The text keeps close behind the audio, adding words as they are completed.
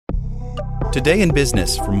Today in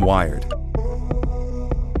Business from Wired.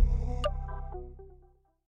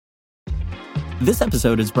 This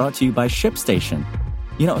episode is brought to you by ShipStation.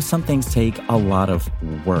 You know, some things take a lot of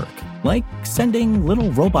work, like sending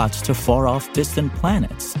little robots to far-off distant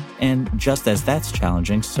planets. And just as that's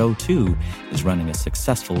challenging, so too is running a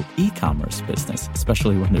successful e-commerce business,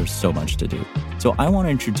 especially when there's so much to do. So I want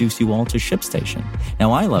to introduce you all to ShipStation.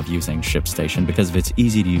 Now, I love using ShipStation because of its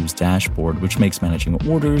easy-to-use dashboard, which makes managing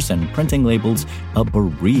orders and printing labels a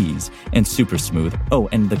breeze and super smooth. Oh,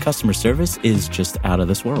 and the customer service is just out of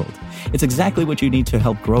this world. It's exactly what you need to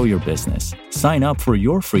help grow your business. Sign up for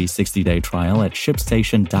your free 60-day trial at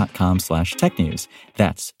shipstation.com/technews.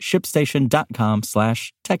 That's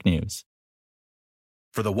shipstation.com/technews.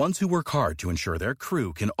 For the ones who work hard to ensure their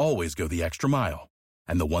crew can always go the extra mile,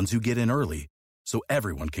 and the ones who get in early so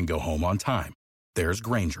everyone can go home on time, there's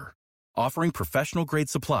Grainger, offering professional-grade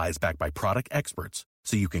supplies backed by product experts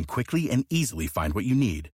so you can quickly and easily find what you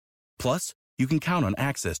need. Plus, you can count on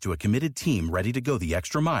access to a committed team ready to go the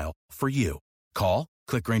extra mile for you. Call,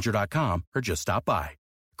 click Grainger.com, or just stop by.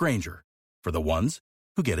 Grainger, for the ones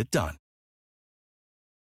who get it done.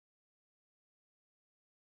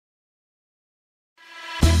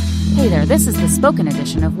 Hey there, this is the spoken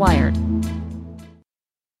edition of Wired.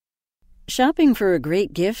 Shopping for a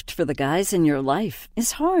great gift for the guys in your life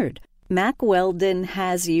is hard. Mack Weldon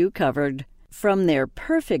has you covered. From their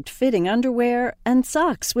perfect-fitting underwear and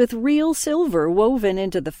socks with real silver woven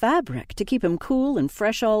into the fabric to keep them cool and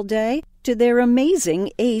fresh all day, to their amazing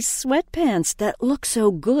Ace sweatpants that look so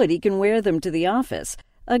good he can wear them to the office,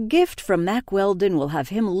 a gift from Mack Weldon will have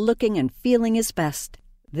him looking and feeling his best.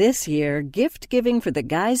 This year, gift-giving for the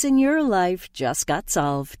guys in your life just got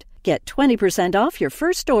solved. Get 20% off your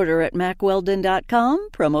first order at MackWeldon.com,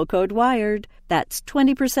 promo code WIRED. That's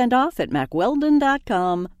 20% off at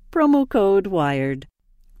MackWeldon.com, promo code WIRED.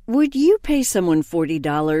 Would you pay someone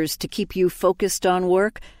 $40 to keep you focused on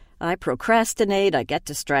work? I procrastinate, I get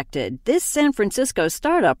distracted. This San Francisco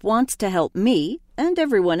startup wants to help me and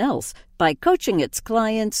everyone else by coaching its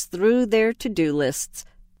clients through their to-do lists.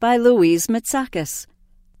 By Louise Matsakis.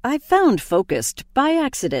 I found Focused by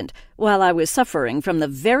accident while I was suffering from the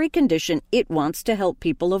very condition it wants to help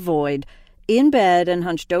people avoid. In bed and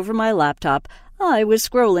hunched over my laptop, I was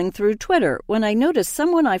scrolling through Twitter when I noticed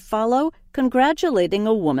someone I follow congratulating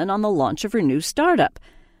a woman on the launch of her new startup.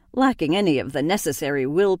 Lacking any of the necessary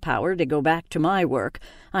willpower to go back to my work,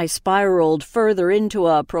 I spiraled further into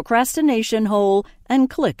a procrastination hole and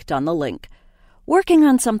clicked on the link. Working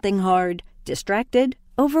on something hard, distracted,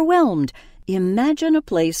 overwhelmed. Imagine a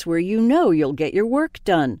place where you know you'll get your work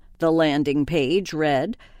done, the landing page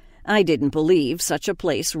read. I didn't believe such a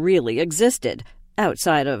place really existed,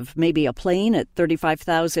 outside of maybe a plane at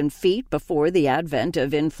 35,000 feet before the advent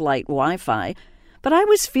of in-flight Wi-Fi. But I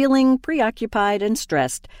was feeling preoccupied and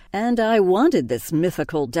stressed, and I wanted this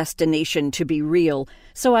mythical destination to be real,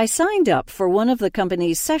 so I signed up for one of the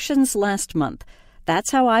company's sessions last month.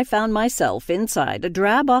 That's how I found myself inside a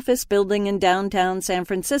drab office building in downtown San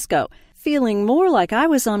Francisco, feeling more like I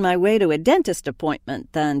was on my way to a dentist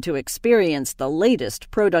appointment than to experience the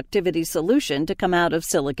latest productivity solution to come out of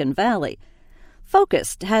Silicon Valley.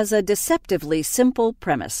 Focused has a deceptively simple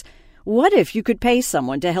premise. What if you could pay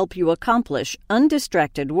someone to help you accomplish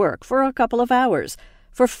undistracted work for a couple of hours?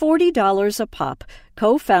 For $40 a pop,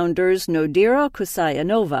 co-founders Nodira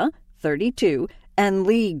Kusayanova, 32, and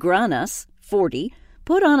Lee Granas, 40,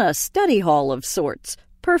 put on a study hall of sorts,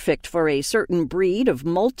 perfect for a certain breed of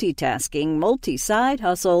multitasking, multi-side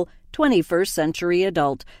hustle, 21st century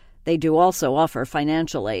adult. They do also offer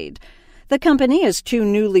financial aid. The company has two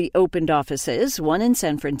newly opened offices, one in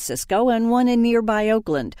San Francisco and one in nearby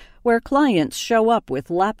Oakland, where clients show up with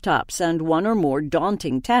laptops and one or more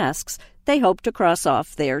daunting tasks they hope to cross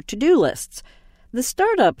off their to-do lists. The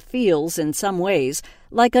startup feels, in some ways,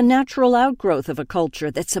 like a natural outgrowth of a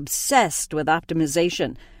culture that's obsessed with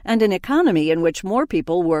optimization and an economy in which more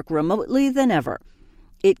people work remotely than ever.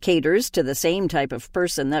 It caters to the same type of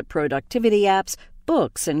person that productivity apps,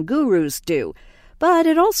 books, and gurus do, but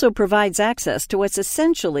it also provides access to what's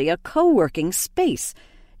essentially a co-working space.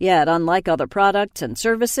 Yet, unlike other products and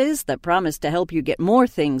services that promise to help you get more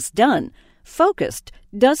things done, Focused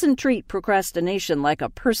doesn't treat procrastination like a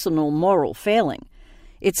personal moral failing.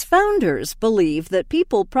 Its founders believe that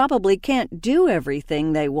people probably can't do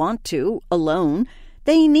everything they want to alone.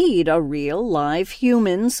 They need a real, live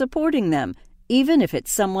human supporting them, even if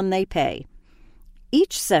it's someone they pay.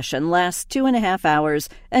 Each session lasts 2.5 hours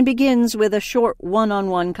and begins with a short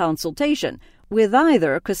one-on-one consultation with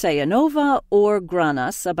either Kusayanova or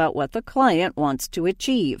Granas about what the client wants to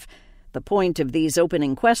achieve. The point of these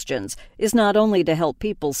opening questions is not only to help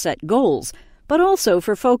people set goals, but also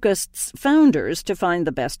for Focused's founders to find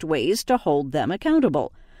the best ways to hold them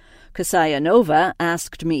accountable. Kasaya Nova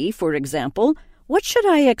asked me, for example, "What should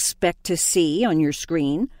I expect to see on your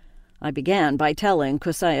screen?" I began by telling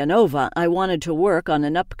Kasaya Nova I wanted to work on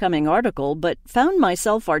an upcoming article, but found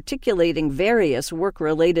myself articulating various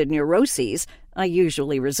work-related neuroses I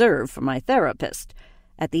usually reserve for my therapist.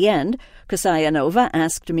 At the end, Kasaya Nova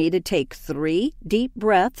asked me to take 3 deep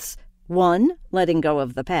breaths, 1 letting go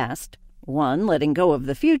of the past, 1 letting go of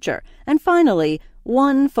the future, and finally,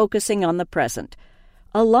 1 focusing on the present.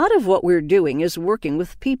 "A lot of what we're doing is working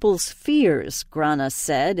with people's fears," Grana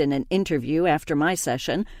said in an interview after my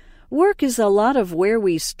session. "Work is a lot of where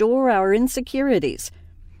we store our insecurities."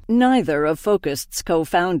 Neither of Focused's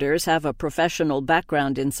co-founders have a professional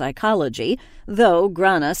background in psychology, though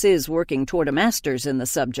Granas is working toward a master's in the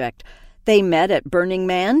subject. They met at Burning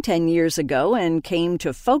Man 10 years ago and came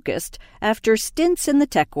to Focused after stints in the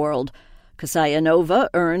tech world. Kasaya Nova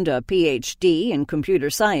earned a Ph.D. in computer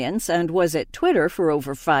science and was at Twitter for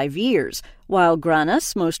over 5 years, while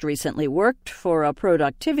Granas most recently worked for a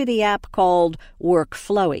productivity app called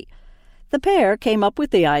Workflowy. The pair came up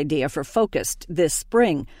with the idea for Focused this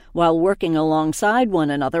spring while working alongside one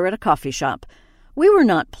another at a coffee shop. "We were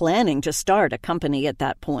not planning to start a company at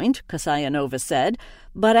that point," Kasaya Nova said,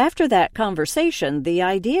 "but after that conversation, the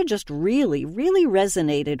idea just really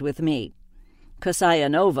resonated with me." Kasaya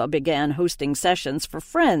Nova began hosting sessions for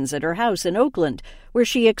friends at her house in Oakland, where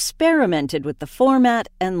she experimented with the format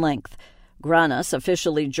and length. Granas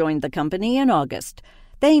officially joined the company in August.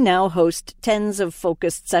 They now host tens of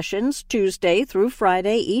Focused sessions Tuesday through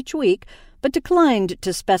Friday each week, but declined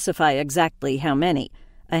to specify exactly how many.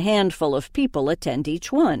 A handful of people attend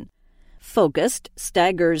each one. Focused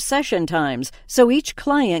staggers session times, so each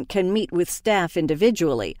client can meet with staff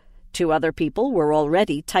individually. 2 other people were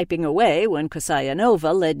already typing away when Kasaya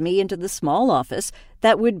Nova led me into the small office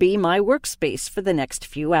that would be my workspace for the next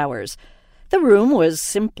few hours. The room was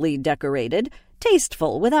simply decorated,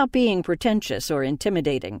 tasteful without being pretentious or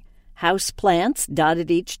intimidating. House plants dotted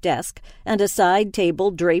each desk, and a side table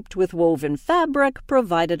draped with woven fabric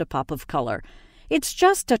provided a pop of color. "It's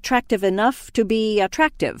just attractive enough to be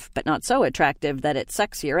attractive, but not so attractive that it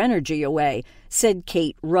sucks your energy away," said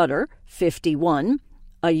Kate Rudder, 51,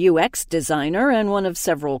 a UX designer and one of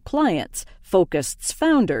several clients Focused's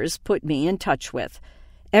founders put me in touch with.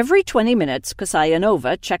 Every 20 minutes, Kasaya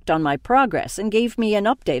Nova checked on my progress and gave me an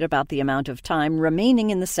update about the amount of time remaining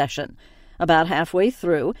in the session. About halfway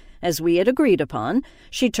through, as we had agreed upon,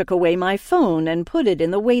 she took away my phone and put it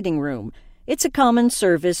in the waiting room. It's a common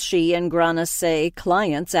service she and Granas say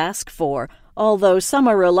clients ask for, although some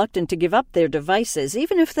are reluctant to give up their devices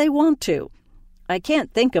even if they want to. I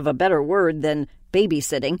can't think of a better word than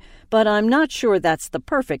babysitting, but I'm not sure that's the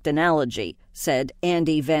perfect analogy, said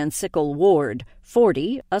Andy Van Sickle Ward,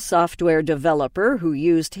 40, a software developer who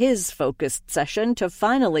used his Focused session to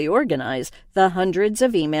finally organize the hundreds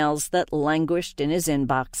of emails that languished in his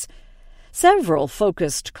inbox. Several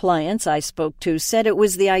Focused clients I spoke to said it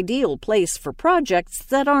was the ideal place for projects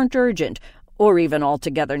that aren't urgent or even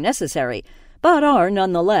altogether necessary, but are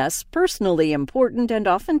nonetheless personally important and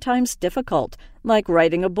oftentimes difficult, like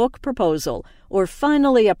writing a book proposal or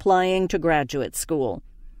finally applying to graduate school.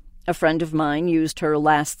 A friend of mine used her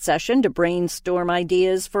last session to brainstorm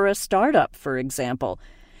ideas for a startup, for example.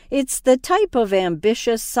 It's the type of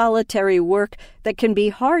ambitious, solitary work that can be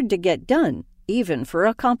hard to get done, even for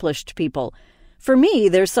accomplished people. For me,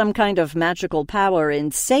 there's some kind of magical power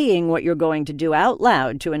in saying what you're going to do out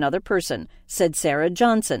loud to another person, said Sarah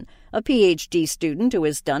Johnson, a PhD student who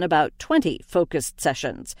has done about 20 Focused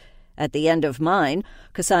sessions. At the end of mine,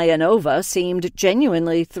 Kasaya Nova seemed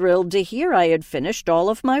genuinely thrilled to hear I had finished all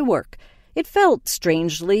of my work. It felt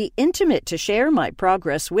strangely intimate to share my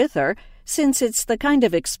progress with her, since it's the kind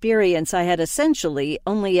of experience I had essentially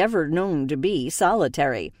only ever known to be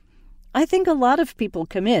solitary. I think a lot of people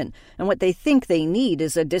come in, and what they think they need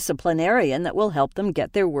is a disciplinarian that will help them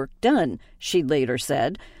get their work done, she later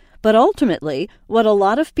said. But ultimately, what a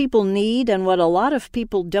lot of people need and what a lot of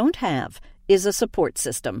people don't have is a support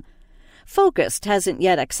system. Focused hasn't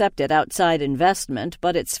yet accepted outside investment,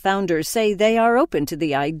 but its founders say they are open to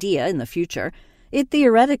the idea in the future. It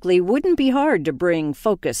theoretically wouldn't be hard to bring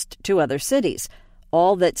Focused to other cities.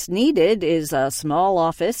 All that's needed is a small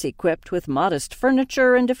office equipped with modest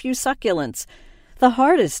furniture and a few succulents. The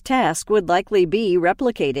hardest task would likely be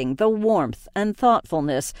replicating the warmth and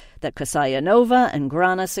thoughtfulness that Kasaya Nova and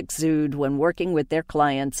Granas exude when working with their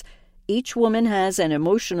clients. Each woman has an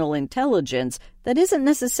emotional intelligence that isn't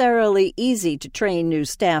necessarily easy to train new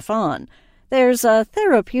staff on. There's a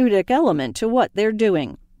therapeutic element to what they're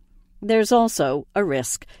doing. There's also a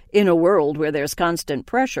risk, in a world where there's constant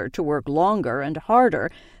pressure to work longer and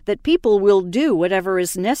harder, that people will do whatever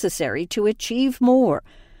is necessary to achieve more.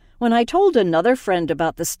 When I told another friend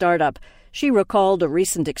about the startup, she recalled a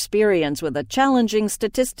recent experience with a challenging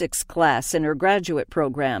statistics class in her graduate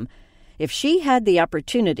program. If she had the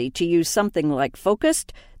opportunity to use something like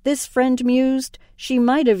Focused, this friend mused, she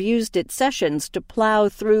might have used its sessions to plow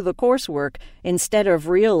through the coursework instead of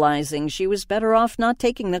realizing she was better off not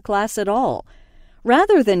taking the class at all.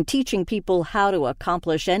 Rather than teaching people how to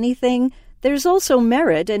accomplish anything, there's also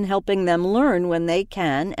merit in helping them learn when they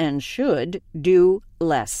can and should do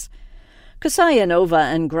less.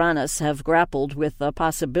 Kosayanova and Granas have grappled with the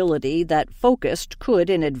possibility that Focused could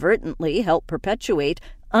inadvertently help perpetuate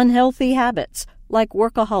unhealthy habits, like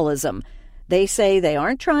workaholism. They say they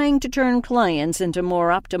aren't trying to turn clients into more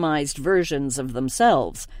optimized versions of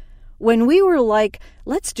themselves. When we were like,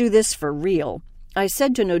 let's do this for real, I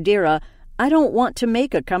said to Nodira, I don't want to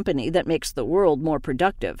make a company that makes the world more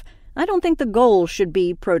productive. I don't think the goal should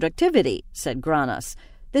be productivity, said Granas.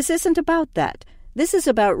 This isn't about that. This is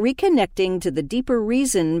about reconnecting to the deeper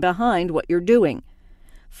reason behind what you're doing.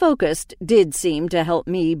 Focused did seem to help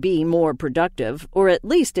me be more productive, or at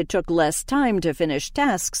least it took less time to finish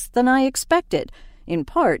tasks than I expected, in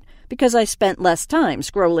part because I spent less time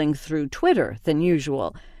scrolling through Twitter than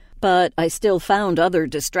usual. But I still found other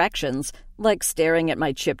distractions, like staring at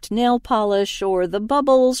my chipped nail polish or the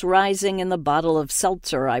bubbles rising in the bottle of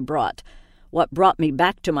seltzer I brought. What brought me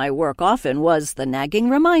back to my work often was the nagging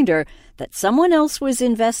reminder that someone else was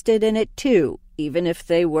invested in it too, even if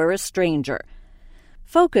they were a stranger.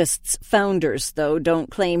 Focused's founders, though,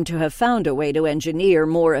 don't claim to have found a way to engineer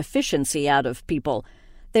more efficiency out of people.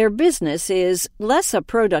 Their business is less a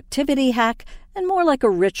productivity hack and more like a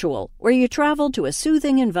ritual, where you travel to a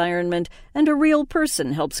soothing environment and a real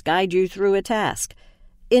person helps guide you through a task.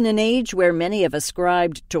 In an age where many have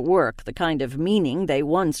ascribed to work the kind of meaning they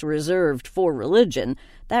once reserved for religion,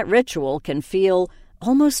 that ritual can feel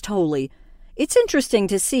almost holy. It's interesting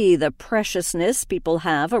to see the preciousness people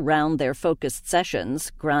have around their focused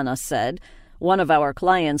sessions, Grana said. One of our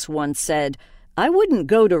clients once said, I wouldn't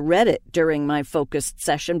go to Reddit during my focused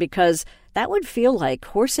session because that would feel like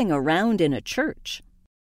horsing around in a church.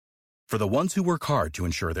 For the ones who work hard to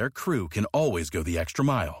ensure their crew can always go the extra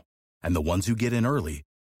mile, and the ones who get in early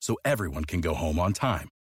so everyone can go home on time,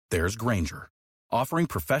 there's Grainger, offering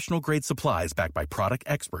professional-grade supplies backed by product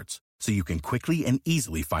experts so you can quickly and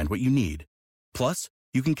easily find what you need. Plus,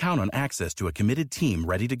 you can count on access to a committed team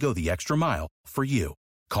ready to go the extra mile for you.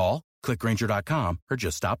 Call, click Grainger.com, or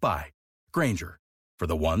just stop by. Grainger, for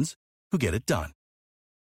the ones who get it done.